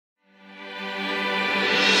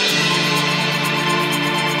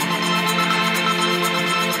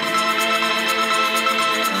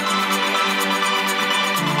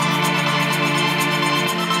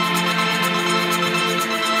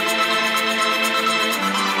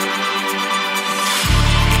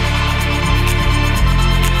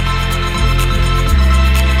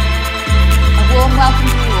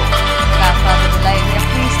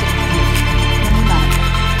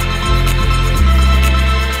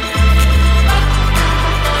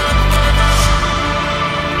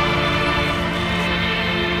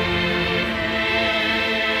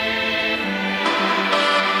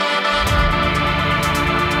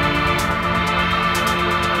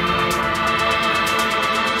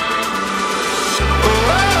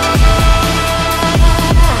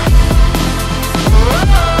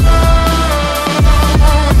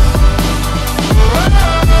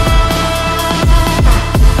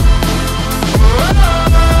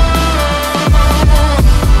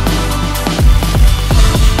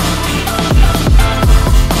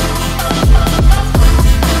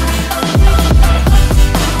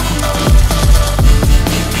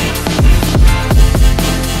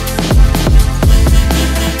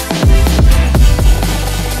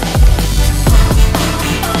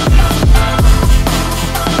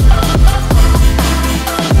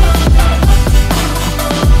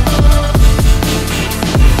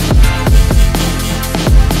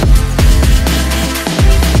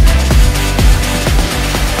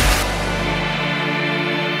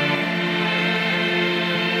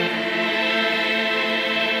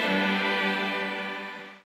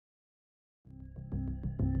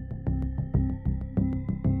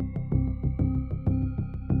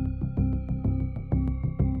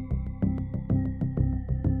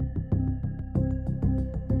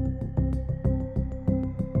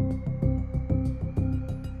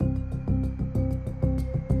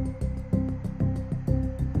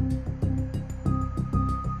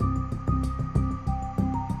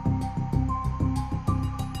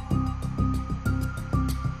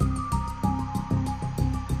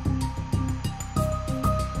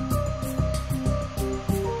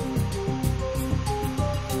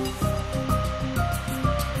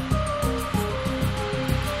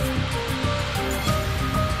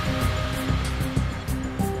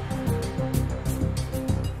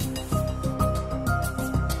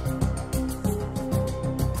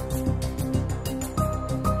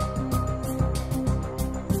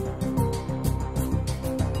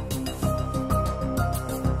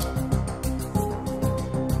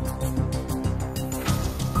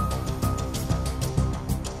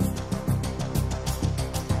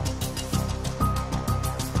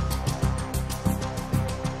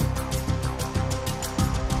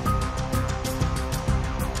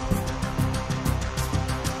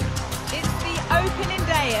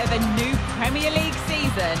of a new Premier League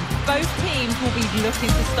season, both teams will be looking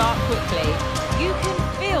to start quickly. You can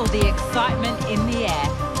feel the excitement in the air.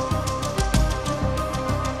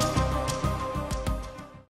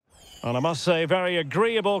 And I must say, very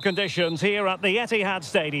agreeable conditions here at the Etihad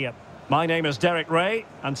Stadium. My name is Derek Ray,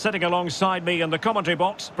 and sitting alongside me in the commentary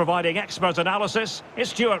box, providing expert analysis, is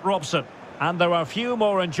Stuart Robson. And there are few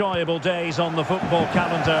more enjoyable days on the football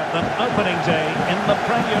calendar than opening day in the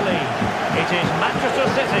Premier League. It is Manchester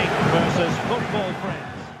City versus football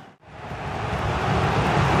friends.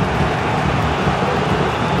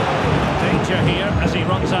 Danger here as he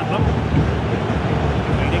runs at them.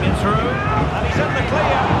 Feeding it through, and he's in the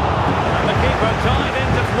clear. And the keeper tied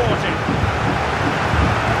into thwarting.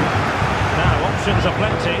 Now, options are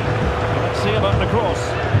plenty. Let's see about the cross.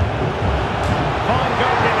 Fine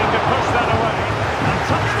goalkeeping to push that away. And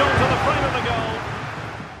touched onto the frame of the goal.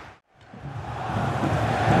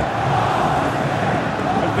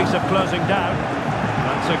 Good piece of closing down.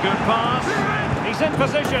 That's a good pass. He's in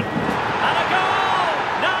position. And a goal!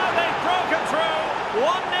 Now they've broken through.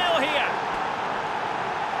 1-0 here.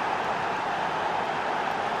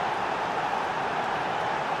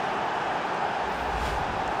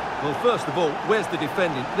 Well, first of all, where's the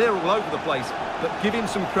defending? They're all over the place, but give him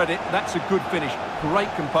some credit. That's a good finish.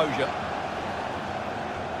 Great composure.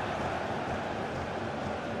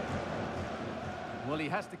 Well, he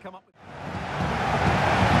has to come up with...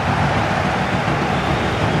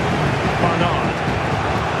 Barnard.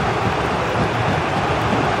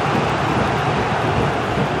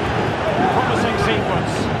 Promising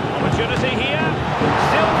sequence. Opportunity here.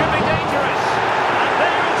 Still could be dangerous. And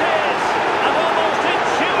there it is. An almost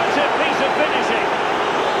intuitive piece of finishing.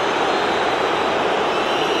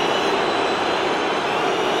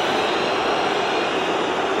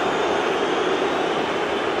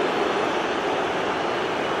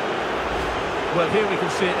 Well, here we can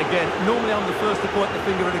see it again. Normally I'm the first to point the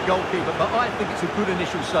finger at a goalkeeper, but I think it's a good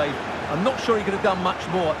initial save. I'm not sure he could have done much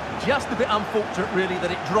more. Just a bit unfortunate, really,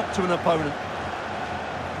 that it dropped to an opponent.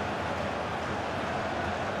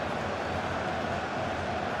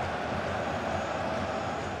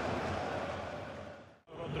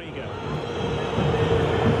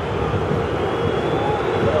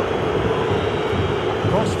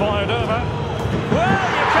 Cross fired over. Well,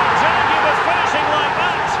 you can't argue with finishing like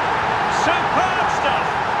that. Superb stuff.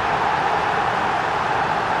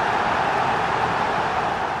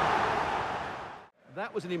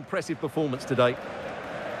 That was an impressive performance today.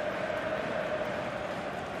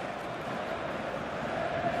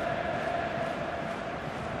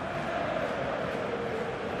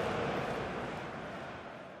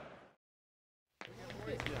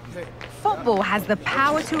 Football has the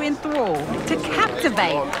power to enthrall, to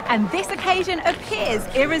captivate, and this occasion appears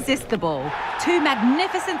irresistible. Two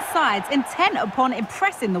magnificent sides intent upon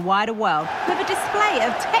impressing the wider world with a display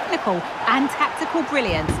of technical and tactical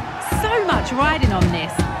brilliance. So much riding on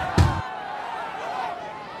this.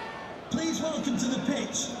 Please welcome to the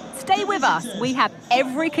pitch. Stay with us. We have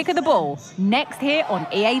every kick of the ball next here on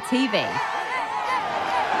EA TV.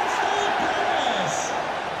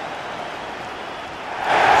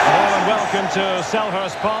 Welcome to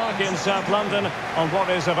Selhurst Park in South London on what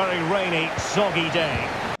is a very rainy, soggy day.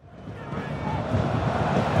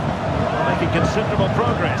 Making considerable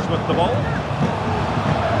progress with the ball.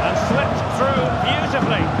 And slipped through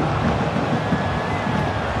beautifully.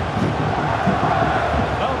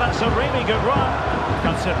 Oh, that's a really good run.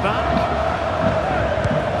 Cuts it back.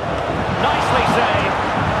 Nicely saved.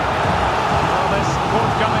 Well, this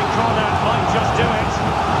forthcoming corner might just do it.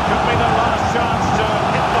 Could be the last chance to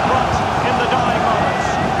hit the front in the dying moments.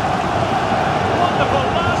 Wonderful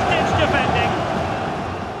last-ditch defending.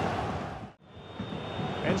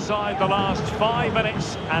 Inside the last 5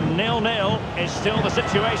 minutes, and 0-0 is still the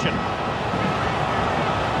situation.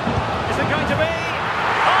 Is it going to be?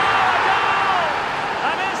 Oh, a goal!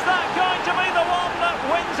 And is that going to be the one that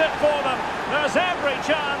wins it for them? There's every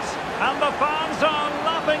chance, and the fans are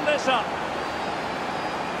lapping this up.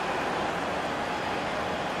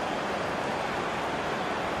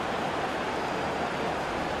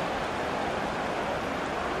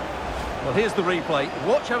 Well, here's the replay.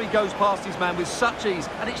 Watch how he goes past his man with such ease,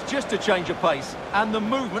 and it's just a change of pace. And the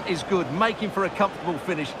movement is good, making for a comfortable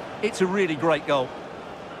finish. It's a really great goal.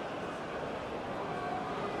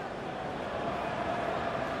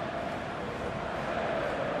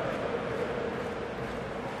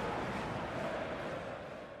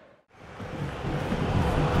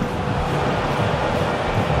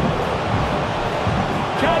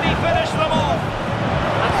 Can he finish them off?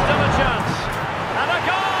 That's still a chance. And a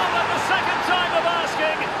goal at the second time of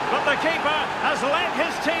asking, but the keeper has let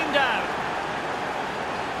his team down.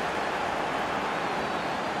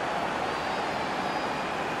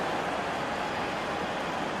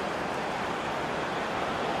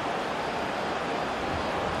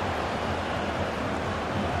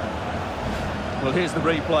 Well, here's the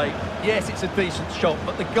replay. Yes, it's a decent shot,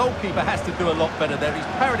 but the goalkeeper has to do a lot better there. He's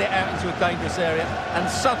parried it out into a dangerous area, and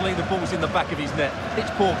suddenly the ball's in the back of his net. It's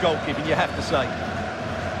poor goalkeeping, you have to say.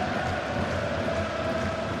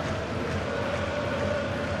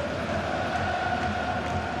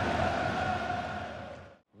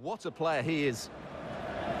 What a player he is.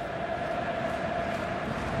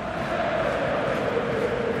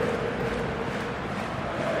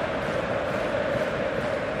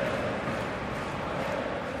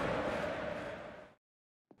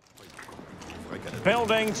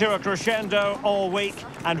 Building to a crescendo all week,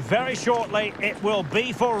 and very shortly it will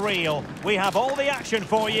be for real. We have all the action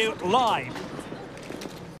for you live.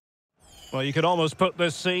 Well, you could almost put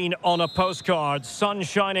this scene on a postcard. Sun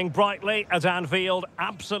shining brightly at Anfield,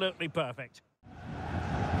 absolutely perfect.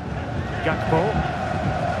 Gakpo.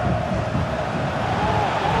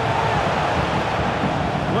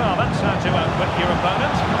 Well, that's how to outwit your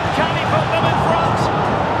opponent. Can he put them in front?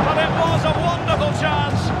 But it was a wonderful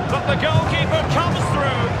chance, but the goalkeeper comes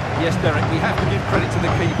through. Yes, Derek, we have to give credit to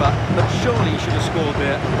the keeper, but surely he should have scored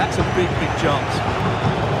there. That's a big, big chance.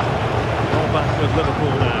 All back with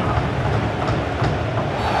Liverpool now.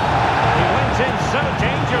 He went in so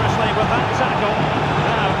dangerously with that tackle.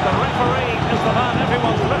 Now, the referee is the man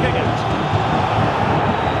everyone's looking at.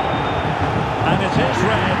 And it is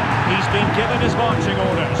red. He's been given his marching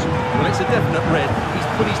orders. Well, it's a definite red. He's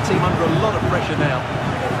put his team under a lot of pressure now.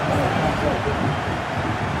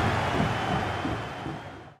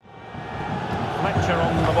 Fletcher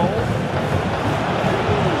on the ball.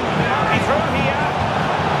 Vaukie through here.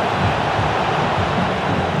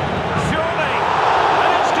 Surely.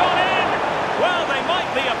 And it's gone in. Well, they might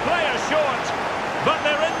be a player short, but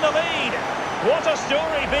they're in the lead. What a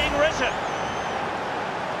story being written.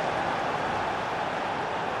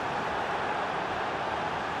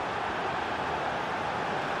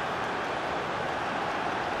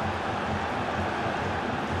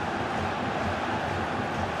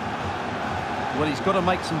 Well, he's got to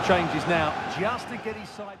make some changes now, just to get his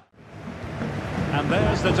side. And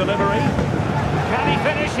there's the delivery. Can he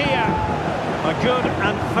finish here? A good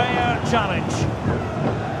and fair challenge.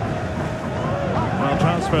 Well,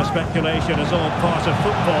 transfer speculation is all part of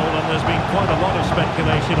football, and there's been quite a lot of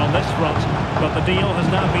speculation on this front, but the deal has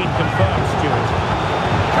now been confirmed, Stuart.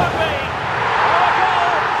 Could be! A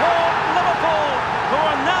goal for Liverpool, who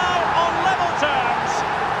are now on level terms.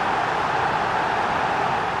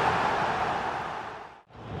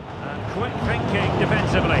 Quick thinking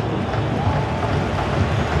defensively.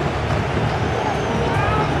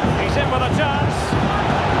 He's in with a chance.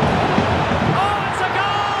 Oh, it's a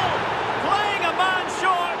goal! Playing a man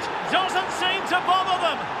short doesn't seem to bother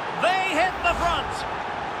them. They hit the front.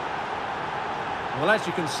 Well, as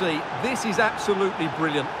you can see, this is absolutely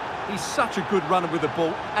brilliant. He's such a good runner with the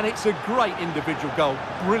ball, and it's a great individual goal.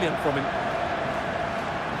 Brilliant from him.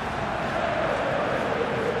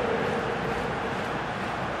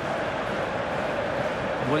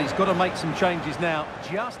 Well, he's got to make some changes now,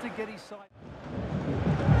 just to get his side.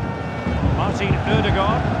 Martin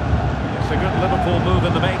Ødegaard. It's a good Liverpool move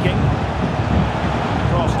in the making.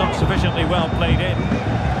 Cross not sufficiently well played in.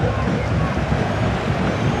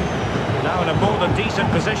 Now in a more than decent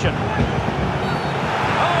position.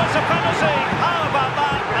 Oh, it's a penalty! How about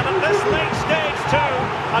that? And at this late stage too,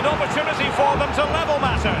 an opportunity for them to level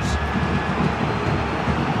matters.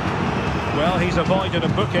 Well, he's avoided a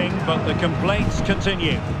booking, but the complaints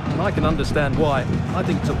continue. And I can understand why. I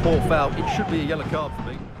think it's a poor foul. It should be a yellow card for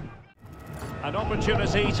me. An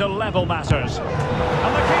opportunity to level matters.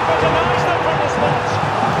 And the keeper denies them from the spot.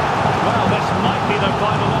 Well, this might be their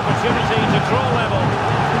final opportunity to draw level.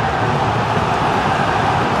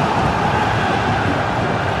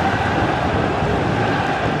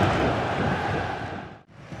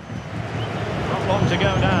 Not long to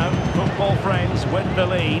go now. Football friends with the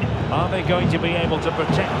lead. Are they going to be able to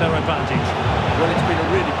protect their advantage? Well, it's been a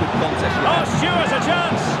really good contest. Oh, Stewart, a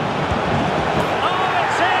chance! Oh,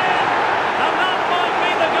 it's in! And that might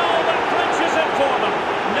be the goal that clinches it for them.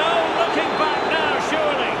 No looking back now,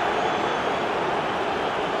 surely.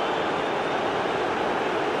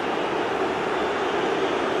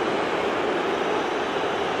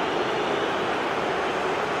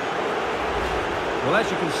 Well, as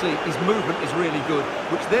you can see, his movement is really good,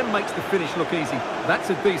 which then makes the finish look easy. That's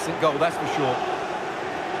a decent goal, that's for sure.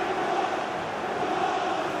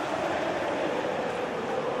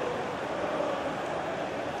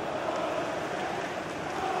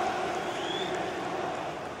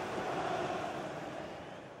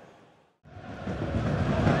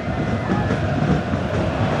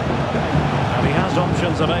 And he has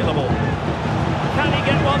options available. Can he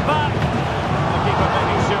get one back? The keeper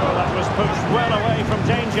making sure that was pushed well away from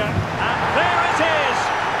danger. And there it is!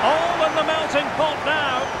 All in the melting pot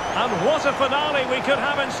now. And what a finale we could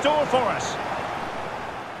have in store for us.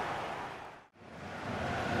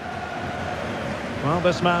 Well,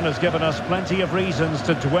 this man has given us plenty of reasons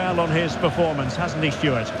to dwell on his performance, hasn't he,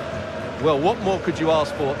 Stuart? Well, what more could you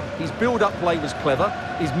ask for? His build-up play was clever,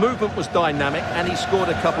 his movement was dynamic, and he scored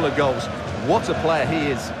a couple of goals. What a player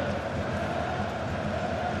he is.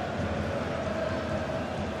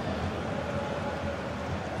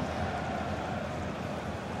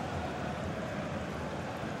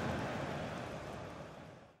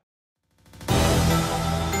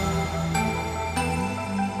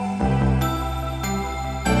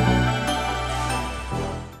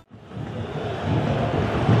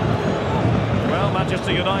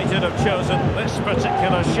 Manchester United have chosen this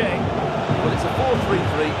particular shape. Well, it's a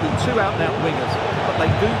 4-3-3 with two out-and-out wingers, but they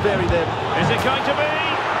do vary their... Is it going to be?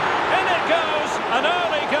 In it goes! An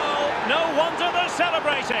early goal. No wonder they're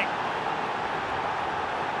celebrating.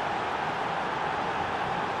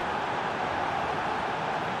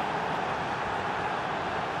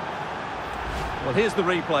 Well, here's the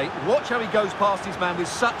replay. Watch how he goes past his man with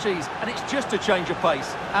such ease, and it's just a change of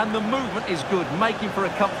pace. And the movement is good, making for a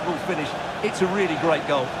comfortable finish. It's a really great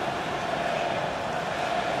goal.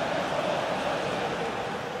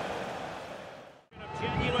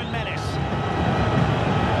 Genuine menace.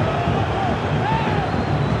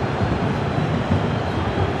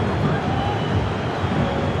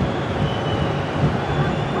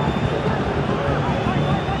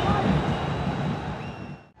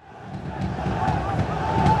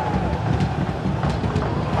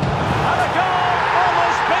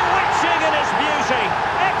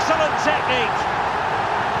 Technique.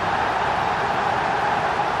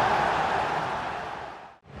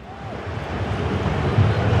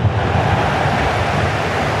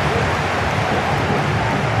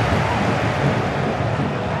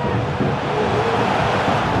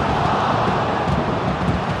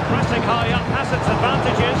 Pressing high up has its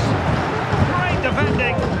advantages. Great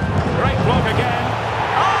defending. Great block again.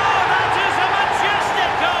 Oh, that is a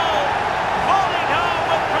majestic goal! Volleyed home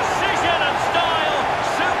with precision and style.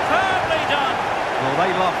 Superbly done. Well,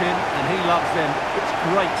 they love him and he loves them. It's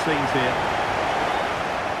great scenes here.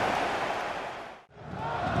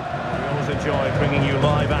 We always enjoy bringing you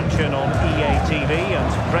live action on EA TV and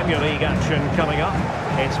Premier League action coming up.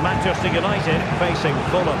 It's Manchester United facing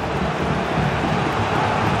Fulham.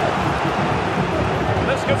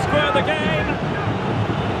 This could square the game.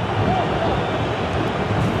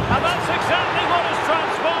 And that's exactly what has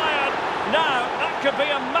transpired. Now, that could be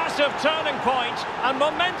a massive turning point, and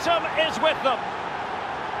momentum is with them.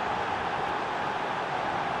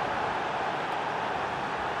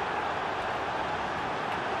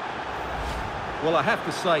 Well, I have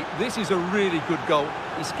to say, this is a really good goal.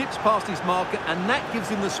 He skips past his marker, and that gives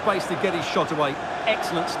him the space to get his shot away.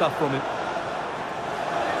 Excellent stuff from him.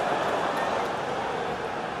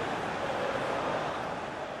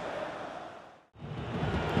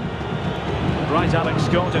 Right, Alex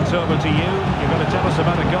Scott, it's over to you. You're going to tell us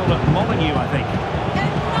about a goal at Molineux, I think.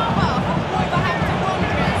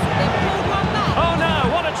 Oh no,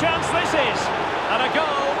 what a chance this is! And a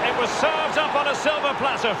goal, it was served up on a silver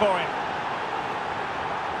platter for him.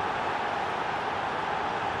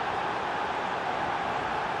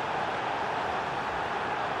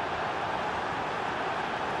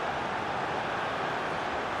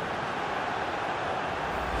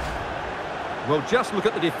 Well, just look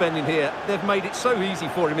at the defending here. They've made it so easy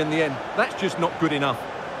for him in the end. That's just not good enough.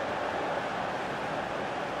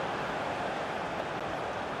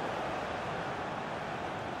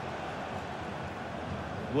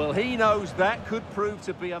 Well, he knows that could prove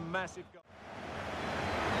to be a massive goal.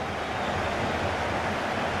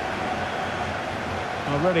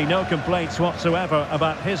 Well, really no complaints whatsoever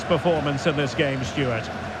about his performance in this game, Stuart.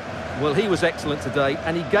 Well, he was excellent today,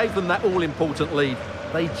 and he gave them that all-important lead.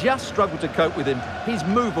 They just struggled to cope with him. His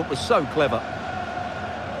movement was so clever.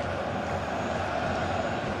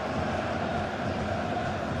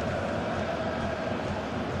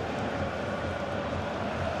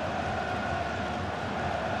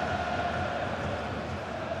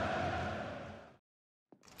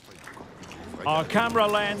 Our camera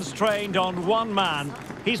lens trained on one man.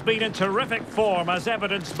 He's been in terrific form, as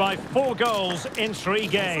evidenced by 4 goals in 3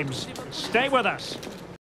 games. Stay with us.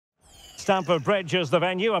 Stamford Bridge is the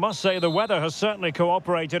venue. I must say the weather has certainly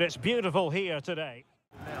cooperated. It's beautiful here today.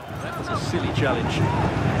 That was a silly challenge.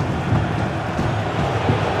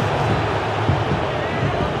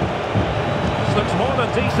 This looks more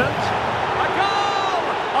than decent. A goal!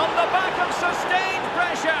 On the back of sustained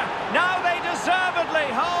pressure. Now they deservedly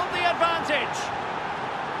hold the advantage.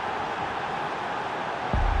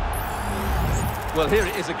 Well, here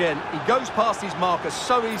it is again. He goes past his marker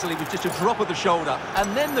so easily with just a drop of the shoulder,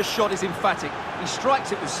 and then the shot is emphatic. He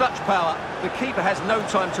strikes it with such power, the keeper has no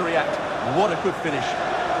time to react. What a good finish.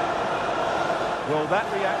 Well, that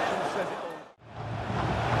reaction says it all.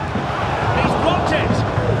 He's blocked it.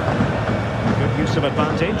 Good use of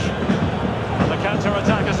advantage. And the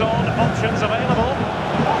counter-attack is on. Options available.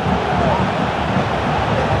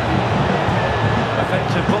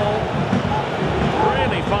 Effective ball.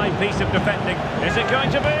 Really fine piece of defending. Is it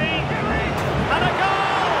going to be? And a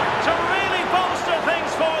goal to really bolster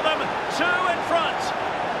things for them. 2 in front.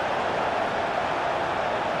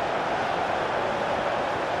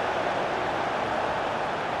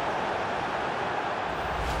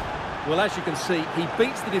 Well, as you can see, he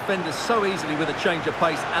beats the defenders so easily with a change of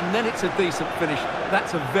pace, and then it's a decent finish.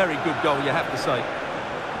 That's a very good goal, you have to say.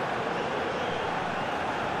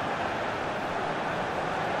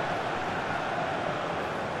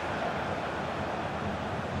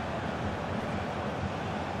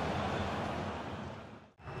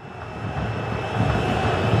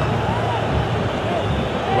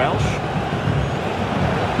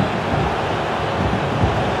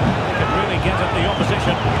 Get at the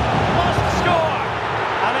opposition, must score,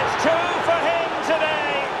 and it's 2 for him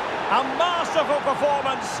today. A masterful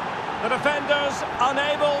performance, the defenders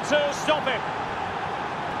unable to stop him.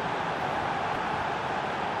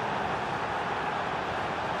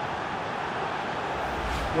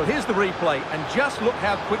 Well, here's the replay, and just look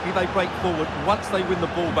how quickly they break forward once they win the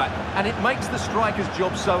ball back, and it makes the striker's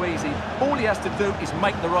job so easy. All he has to do is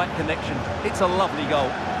make the right connection. It's a lovely goal.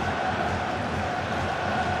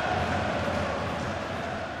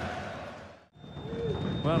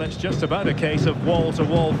 Well, it's just about a case of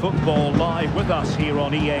wall-to-wall football live with us here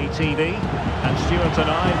on EA TV. And Stuart and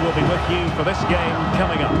I will be with you for this game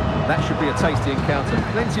coming up. That should be a tasty encounter.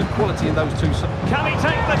 Plenty of quality in those two. Can he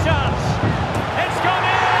take the chance? It's gone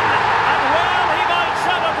in! And well, he might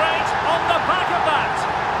celebrate on the back of that.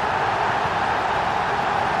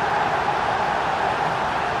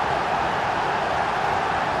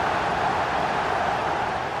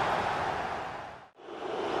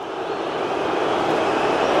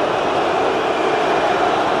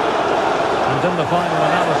 In the final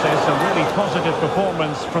analysis, a really positive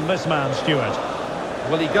performance from this man, Stuart.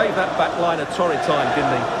 Well, he gave that back line a torrid time,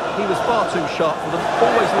 didn't he? He was far too sharp for them,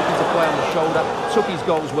 always looking to play on the shoulder, took his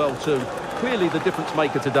goals well too. Clearly the difference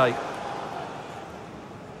maker today.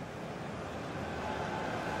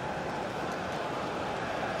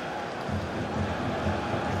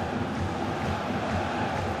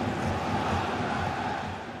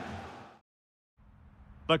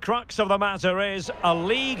 The crux of the matter is a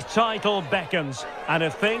league title beckons, and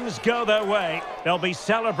if things go their way, they'll be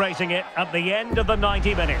celebrating it at the end of the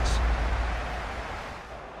 90 minutes.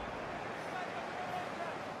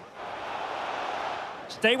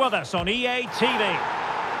 Stay with us on EA TV.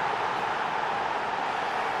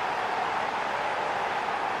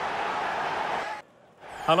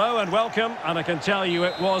 Hello and welcome, and I can tell you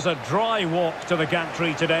it was a dry walk to the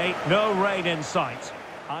gantry today. No rain in sight.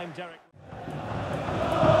 I'm Derek.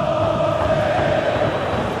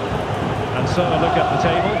 And so a look at the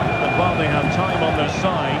table, and while they have time on their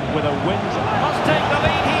side with a win, must take the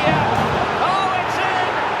lead here. Oh, it's in!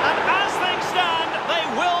 And as things stand, they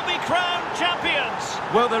will be crowned champions.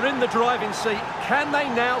 Well, they're in the driving seat. Can they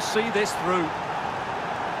now see this through?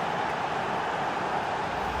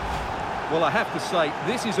 Well, I have to say,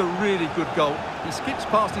 this is a really good goal. He skips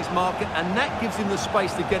past his marker, and that gives him the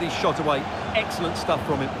space to get his shot away. Excellent stuff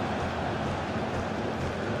from him.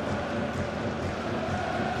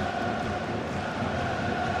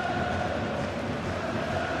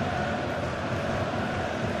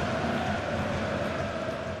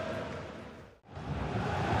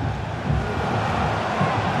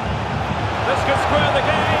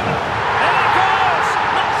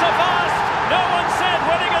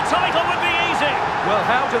 Well,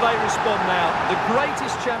 how do they respond now? The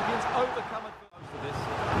greatest champions overcome it for most of this.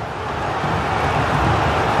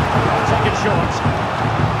 Take it short.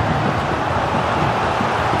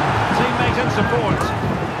 Teammate and support.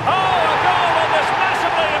 Oh, a goal on this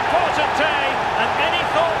massively important day, and any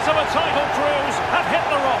thoughts of a title cruise have hit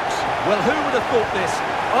the rocks. Well, who would have thought this?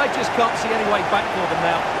 I just can't see any way back for them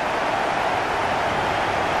now.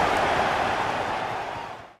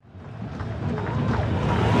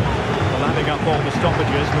 Up all the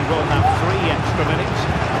stoppages, we will have 3 extra minutes.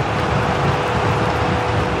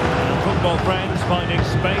 And football friends finding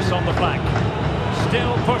space on the flank.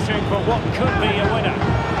 Still pushing for what could be a winner.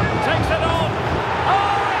 Takes it on.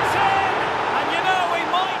 Oh, it's in! And you know, we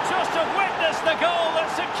might just have witnessed the goal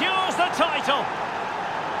that secures the title.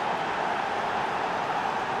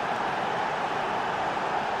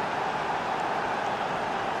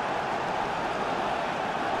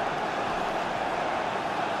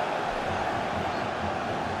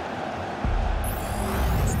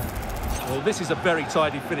 Well, this is a very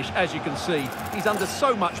tidy finish, as you can see. He's under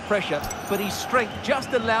so much pressure, but his strength just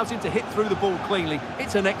allows him to hit through the ball cleanly.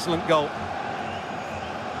 It's an excellent goal.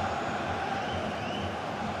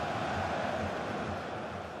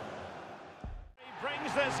 He brings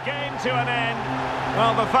this game to an end.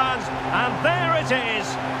 Well, the fans, and there it is.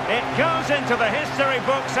 It goes into the history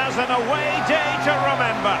books as an away day to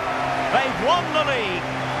remember. They've won the league.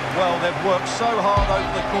 Well, they've worked so hard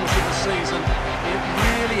over the course of the season. It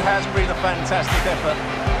really has been a fantastic effort.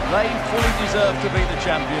 They fully deserve to be the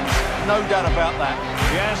champions, no doubt about that.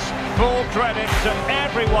 Yes, full credit to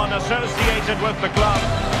everyone associated with the club.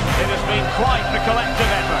 It has been quite the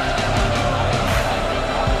collective effort.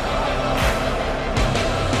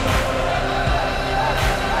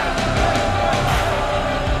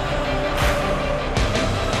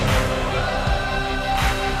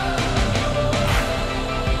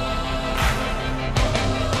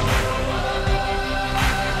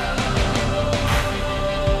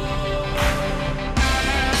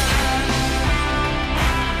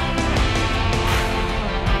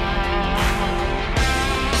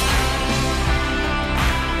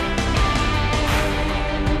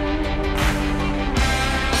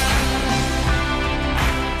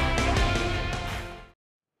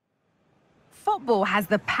 Football has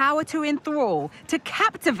the power to enthrall, to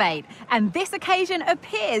captivate, and this occasion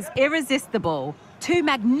appears irresistible. Two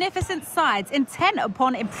magnificent sides intent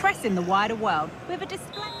upon impressing the wider world with a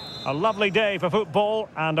display. A lovely day for football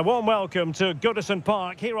and a warm welcome to Goodison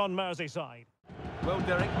Park here on Merseyside. Well,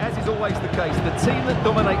 Derek, as is always the case, the team that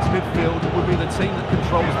dominates midfield will be the team that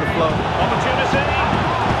controls the flow. Opportunity!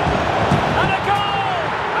 And a goal!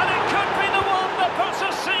 And it could be the one that puts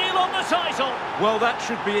a seal on the title. Well, that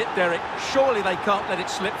should be it, Derek. Surely they can't let it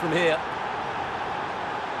slip from here.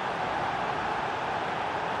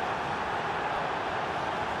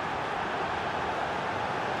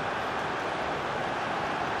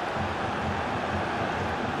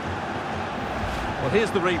 Well, here's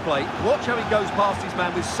the replay. Watch how he goes past his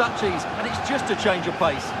man with such ease, and it's just a change of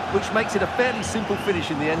pace, which makes it a fairly simple finish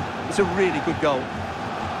in the end. It's a really good goal.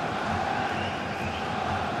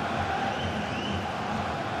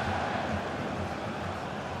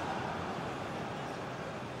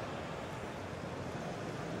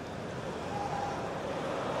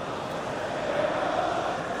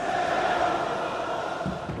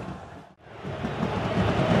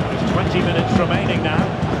 There's 20 minutes remaining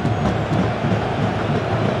now.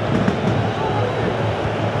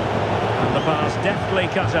 Pass deftly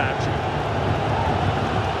cut out.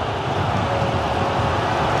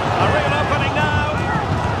 A real opening now.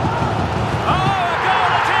 Oh, a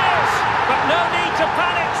goal it is! But no need to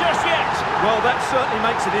panic just yet. Well, that certainly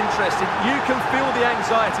makes it interesting. You can feel the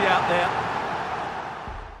anxiety out there.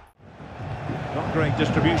 Not great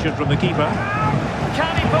distribution from the keeper.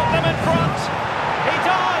 Can he put them in front? He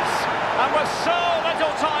does! And with so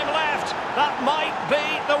little time left, that might be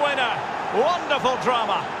the winner. Wonderful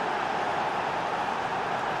drama.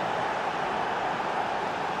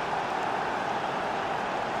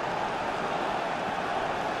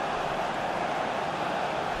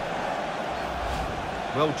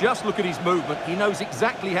 Well, just look at his movement. He knows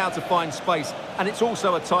exactly how to find space, and it's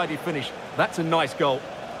also a tidy finish. That's a nice goal.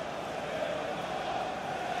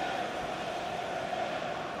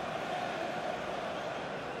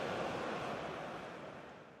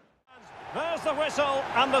 There's the whistle,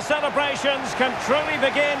 and the celebrations can truly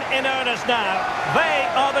begin in earnest now. They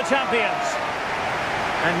are the champions.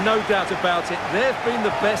 And no doubt about it, they've been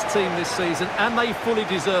the best team this season, and they fully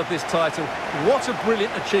deserve this title. What a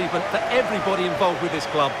brilliant achievement for everybody involved with this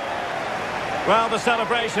club. Well, the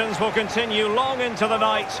celebrations will continue long into the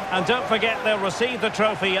night, and don't forget they'll receive the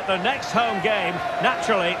trophy at their next home game.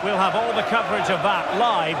 Naturally, we'll have all the coverage of that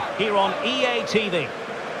live here on EA TV.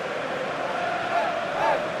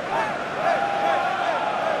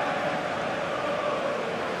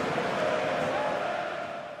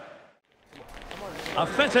 A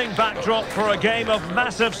fitting backdrop for a game of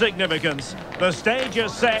massive significance. The stage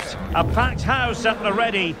is set, a packed house at the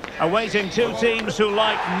ready, awaiting two teams who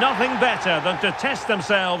like nothing better than to test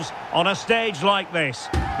themselves on a stage like this.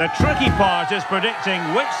 The tricky part is predicting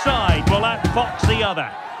which side will outfox the other.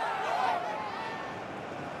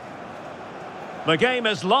 The game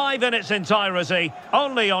is live in its entirety,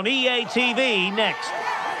 only on EA TV next.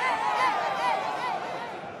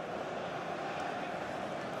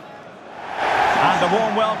 And a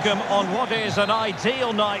warm welcome on what is an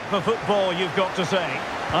ideal night for football, you've got to say.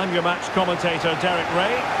 I'm your match commentator, Derek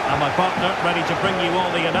Ray, and my partner, ready to bring you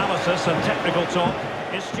all the analysis and technical talk,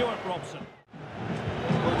 is Stuart Robson.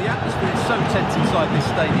 Well, The atmosphere is so tense inside this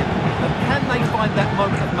stadium. But can they find that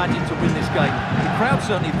moment of magic to win this game? The crowd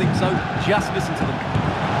certainly think so. Just listen to them.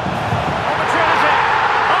 Opportunity!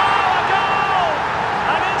 Oh, a goal!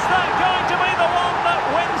 And is that going to be the one that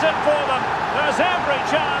wins it for them? There's every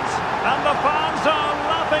chance, and the fans are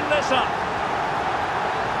lapping this up.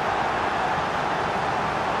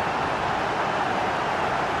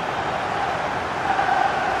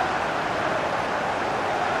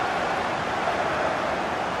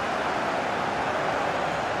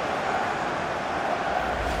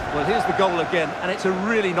 Well, here's the goal again, and it's a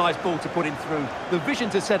really nice ball to put him through. The vision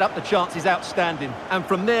to set up the chance is outstanding, and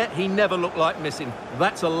from there, he never looked like missing.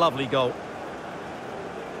 That's a lovely goal.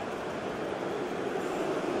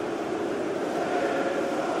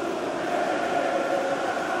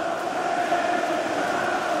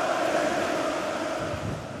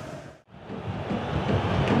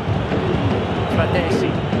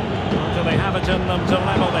 Do they have it in them to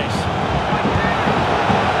level this?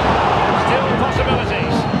 Still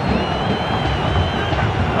possibilities.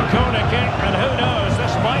 A corner kick, and who knows,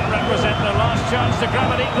 this might represent the last chance to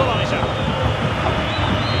grab an equaliser.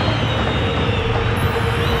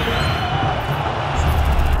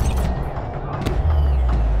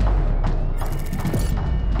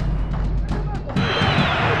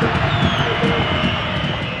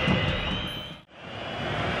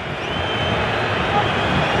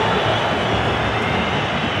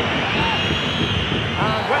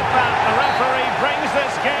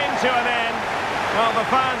 Well, the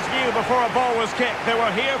fans knew before a ball was kicked they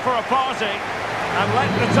were here for a party, and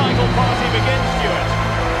let the title party begin, Stuart.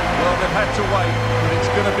 Well, they've had to wait, but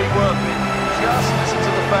it's going to be worth it. Just listen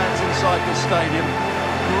to the fans inside the stadium.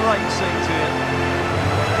 Great scenes here.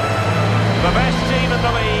 The best team in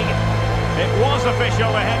the league. It was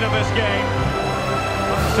official ahead of this game.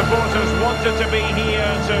 But the supporters wanted to be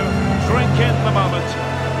here to drink in the moment.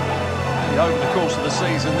 Over the course of the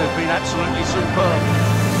season, they've been absolutely superb.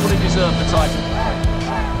 Fully deserved the title.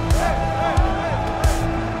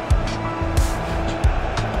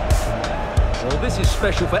 Well, this is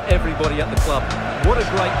special for everybody at the club. What a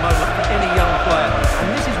great moment for any young player. And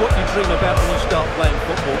this is what you dream about when you start playing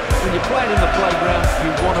football. When you're playing in the playground, you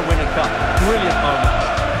want to win a cup. Brilliant moment.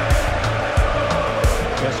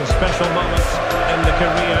 It's a special moment in the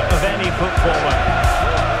career of any footballer.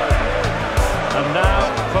 And now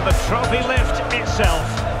for the trophy lift itself.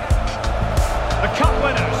 The cup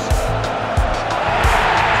winners.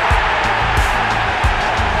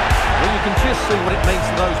 Well, you can just see what it means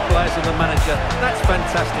to those players and the manager. That's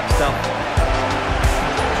fantastic stuff.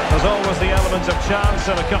 There's always the element of chance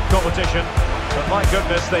in a cup competition. But my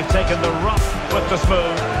goodness, they've taken the rough with the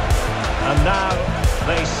smooth. And now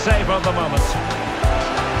they savour the moment.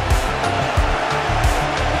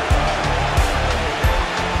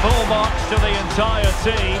 Full marks to the entire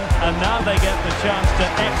team, and now they get the chance to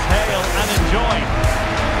exhale and enjoy.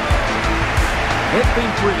 They've been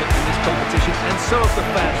brilliant in this competition, and so have the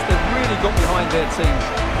fans. They've really got behind their team.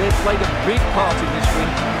 They've played a big part in this win.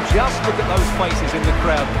 Just look at those faces in the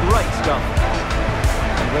crowd. Great stuff.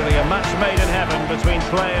 Really a match made in heaven between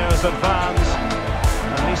players and fans.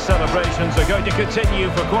 And these celebrations are going to continue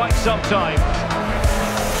for quite some time.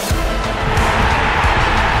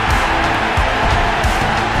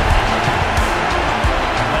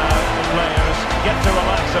 Get to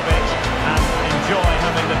relax a bit and enjoy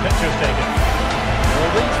having the pictures taken. Well,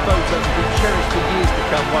 these photos will be cherished for years to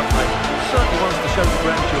come, won't they? Certainly ones to show the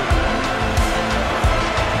grandchildren.